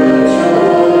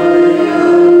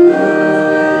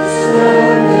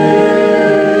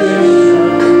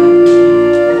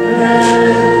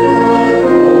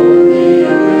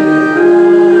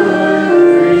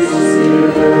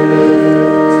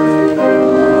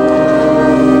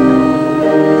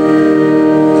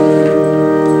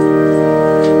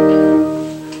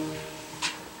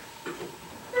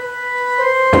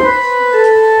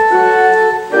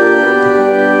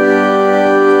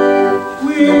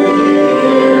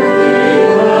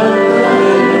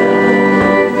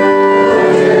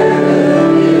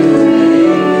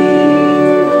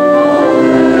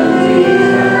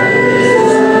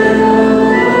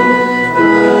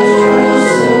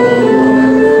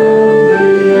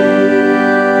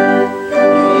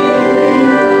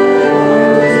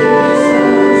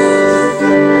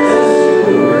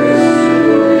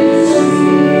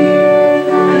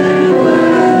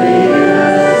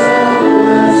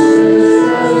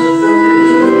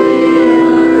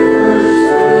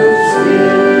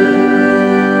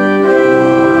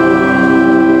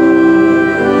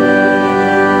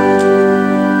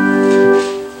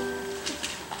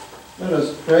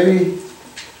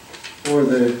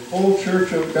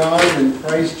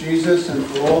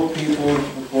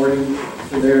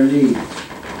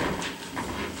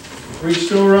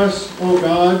 Restore us, O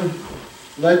God.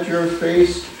 Let your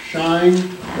face shine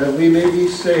that we may be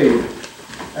saved.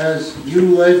 As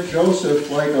you led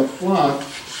Joseph like a flock,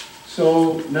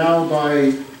 so now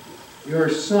by your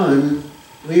Son,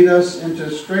 lead us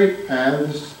into straight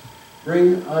paths,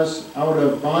 bring us out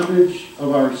of bondage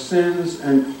of our sins,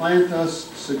 and plant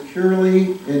us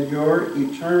securely in your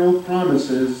eternal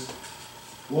promises.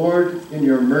 Lord, in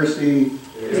your mercy,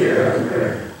 hear our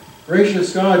prayer.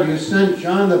 Gracious God, you sent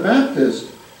John the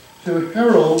Baptist to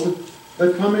herald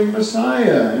the coming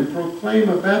Messiah and proclaim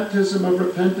a baptism of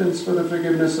repentance for the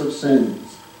forgiveness of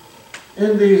sins.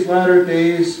 In these latter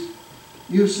days,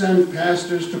 you send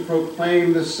pastors to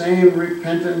proclaim the same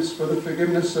repentance for the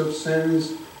forgiveness of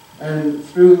sins, and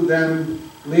through them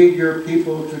lead your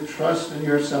people to trust in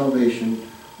your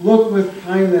salvation. Look with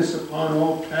kindness upon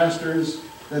all pastors,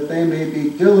 that they may be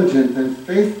diligent and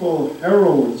faithful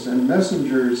heralds and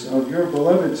messengers of your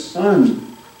beloved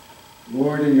Son.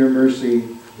 Lord, in your mercy,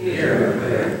 hear our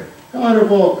prayer. God of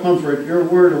all comfort, your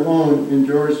word alone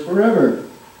endures forever.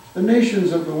 The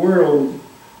nations of the world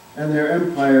and their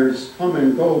empires come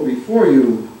and go before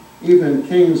you. Even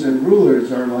kings and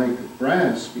rulers are like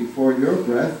brass before your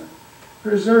breath.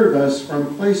 Preserve us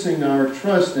from placing our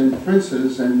trust in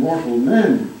princes and mortal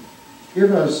men.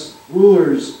 Give us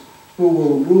rulers who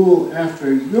will rule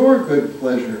after your good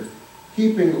pleasure,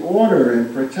 keeping order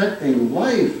and protecting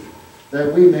life,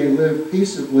 that we may live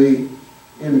peaceably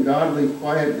in godly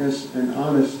quietness and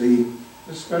honesty,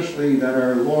 especially that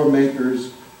our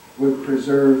lawmakers would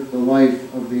preserve the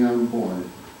life of the unborn.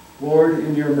 Lord,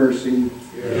 in your mercy,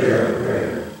 hear our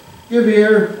prayer. Give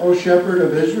ear, O Shepherd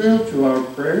of Israel, to our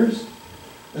prayers,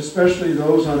 especially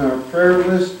those on our prayer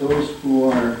list, those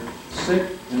who are sick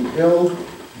and ill,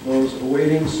 those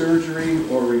awaiting surgery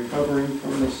or recovering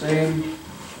from the same.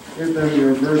 Give them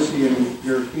your mercy and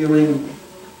your healing,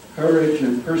 courage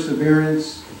and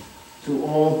perseverance. To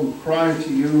all who cry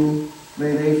to you,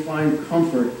 may they find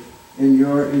comfort in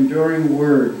your enduring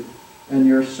word and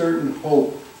your certain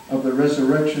hope of the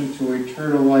resurrection to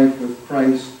eternal life with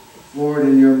Christ. Lord,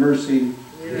 in your mercy,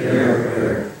 hear our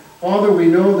prayer. Father, we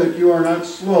know that you are not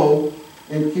slow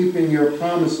in keeping your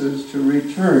promises to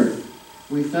return.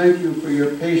 We thank you for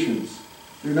your patience.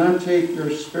 Do not take your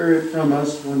Spirit from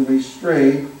us when we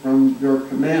stray from your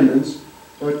commandments,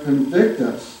 but convict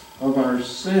us of our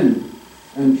sin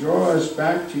and draw us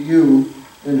back to you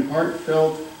in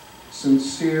heartfelt,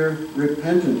 sincere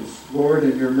repentance. Lord,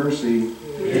 in your mercy,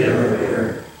 hear our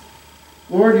prayer.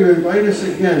 Lord, you invite us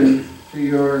again to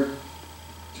your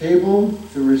table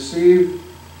to receive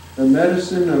the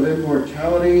medicine of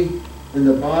immortality in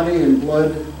the body and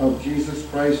blood of Jesus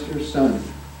Christ, your Son.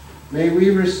 May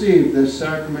we receive this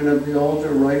sacrament of the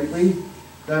altar rightly,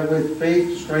 that with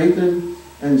faith strengthened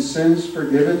and sins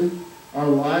forgiven, our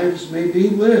lives may be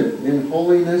lived in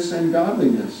holiness and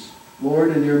godliness.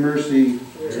 Lord, in your mercy,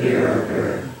 hear our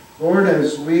prayer. Lord,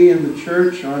 as we in the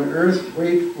church on earth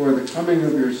wait for the coming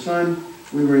of your Son,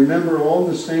 we remember all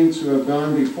the saints who have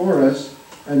gone before us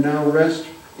and now rest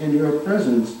in your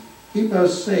presence. Keep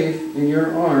us safe in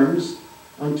your arms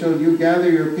until you gather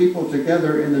your people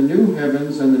together in the new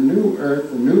heavens and the new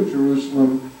earth, the new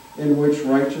Jerusalem, in which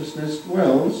righteousness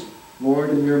dwells. Lord,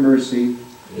 in your mercy,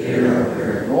 hear our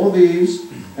prayer. All these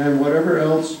and whatever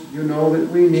else you know that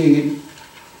we need,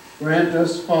 grant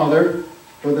us, Father,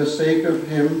 for the sake of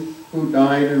him who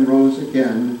died and rose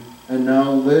again, and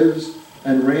now lives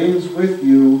and reigns with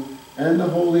you and the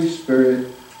Holy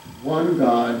Spirit, one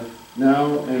God,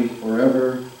 now and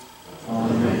forever.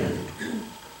 Amen.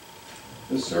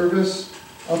 The service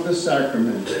of the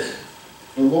sacrament.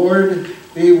 The Lord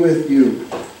be with you.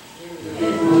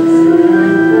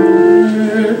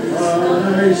 With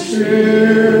thy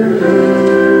spirit.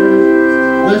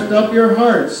 Lift up your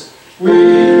hearts. We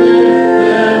lift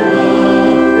them up.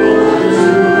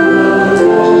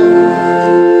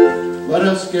 Let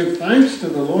us give thanks to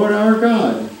the Lord our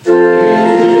God.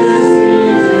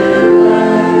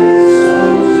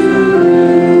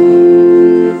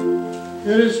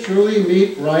 It is truly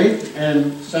meet, right,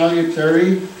 and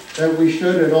salutary that we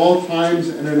should at all times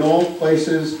and in all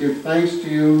places give thanks to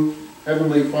you,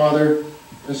 Heavenly Father,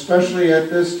 especially at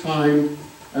this time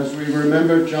as we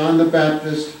remember John the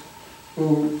Baptist,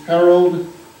 who heralded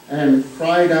and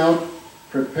cried out,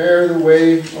 "Prepare the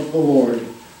way of the Lord."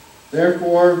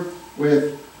 Therefore,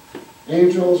 with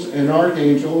angels and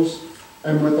archangels,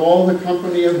 and with all the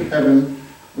company of heaven,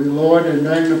 we laud and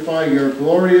magnify your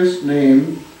glorious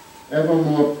name,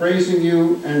 evermore praising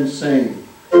you and saying,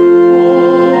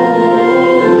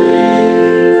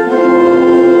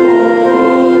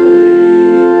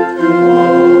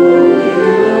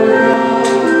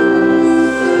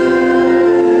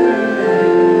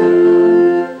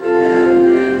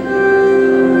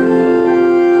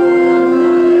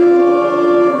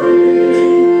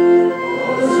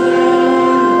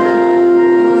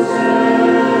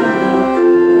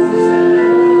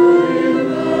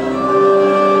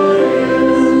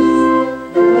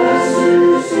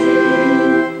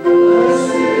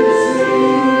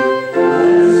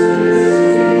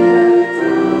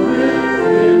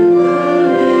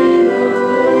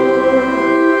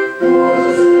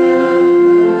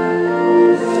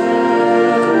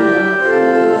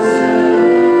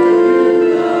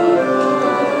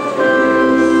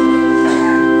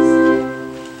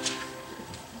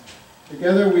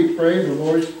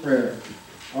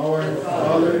 Our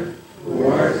Father, who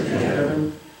art in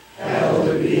heaven,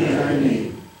 hallowed be thy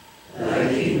name. Thy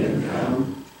kingdom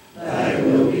come, thy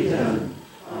will be done,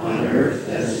 on earth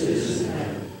as it is in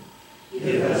heaven.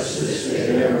 Give us this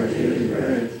day our daily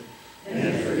bread,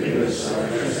 and forgive us our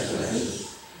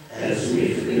trespasses, as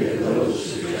we forgive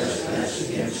those who trespass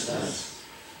against us.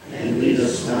 And lead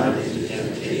us not into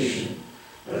temptation,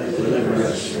 but deliver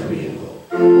us from evil.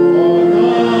 For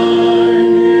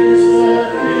thine is the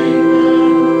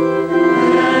kingdom, and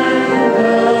the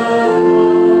power,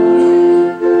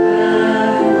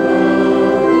 and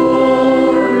the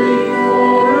glory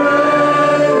forever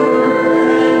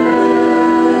and ever.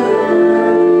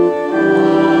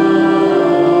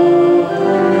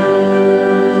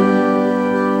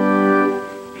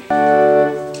 Amen.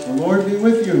 The Lord be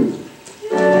with you.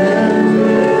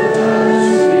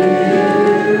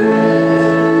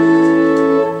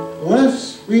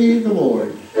 Blessed be the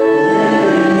Lord.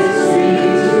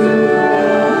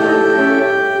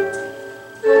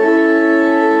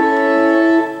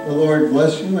 The Lord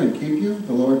bless you and keep you.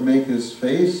 The Lord make his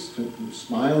face to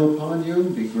smile upon you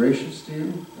and be gracious to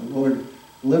you. The Lord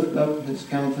lift up his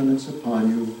countenance upon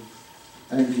you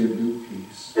and give you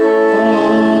peace.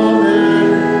 Amen.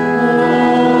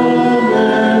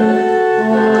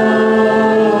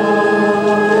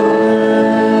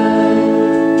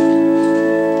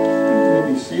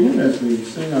 As we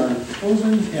sing our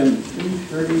closing hymn,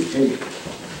 338.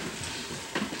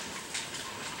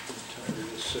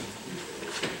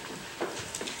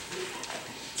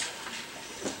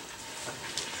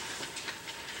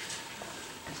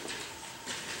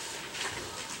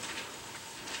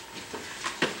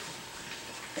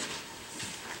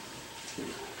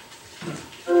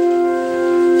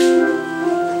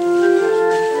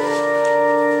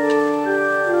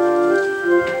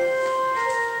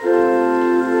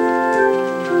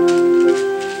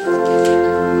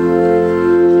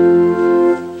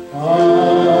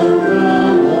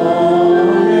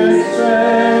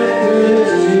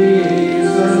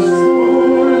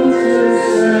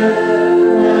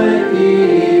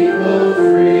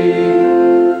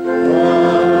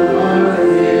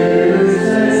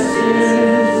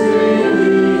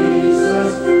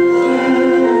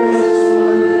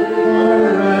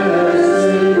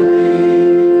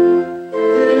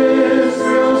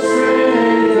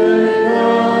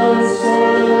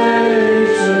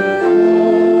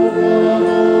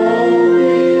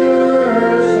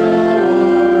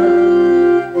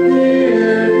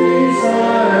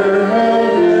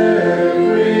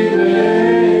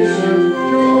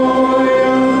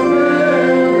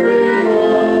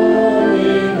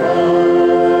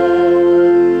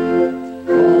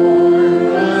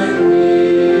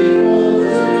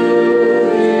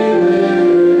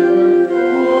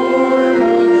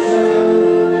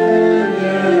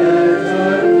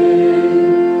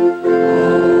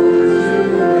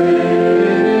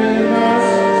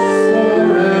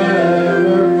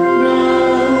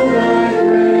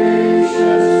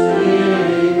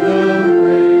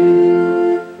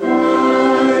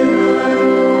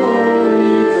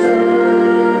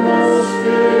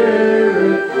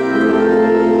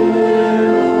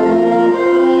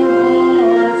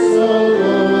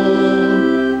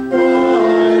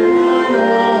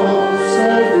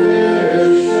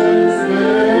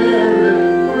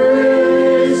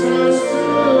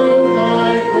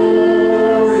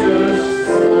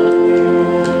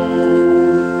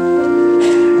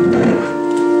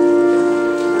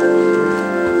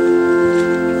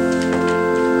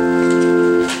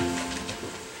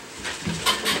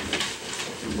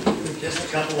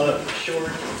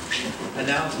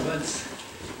 announcements.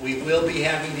 We will be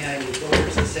having a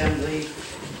voters assembly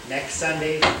next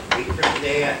Sunday, week from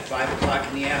today at 5 o'clock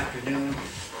in the afternoon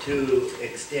to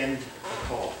extend a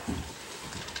call.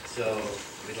 So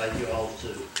we'd like you all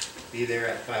to be there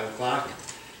at 5 o'clock.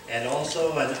 And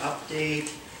also an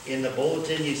update in the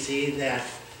bulletin, you see that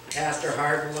Pastor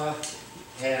Hardla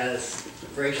has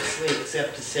graciously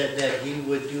said that he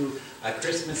would do a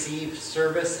Christmas Eve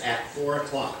service at 4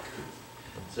 o'clock.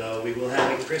 So we will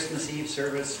have a Christmas Eve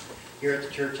service here at the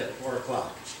church at 4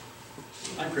 o'clock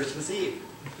on Christmas Eve.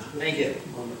 Thank you.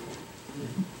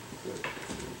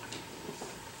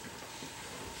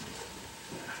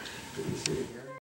 Good to see you.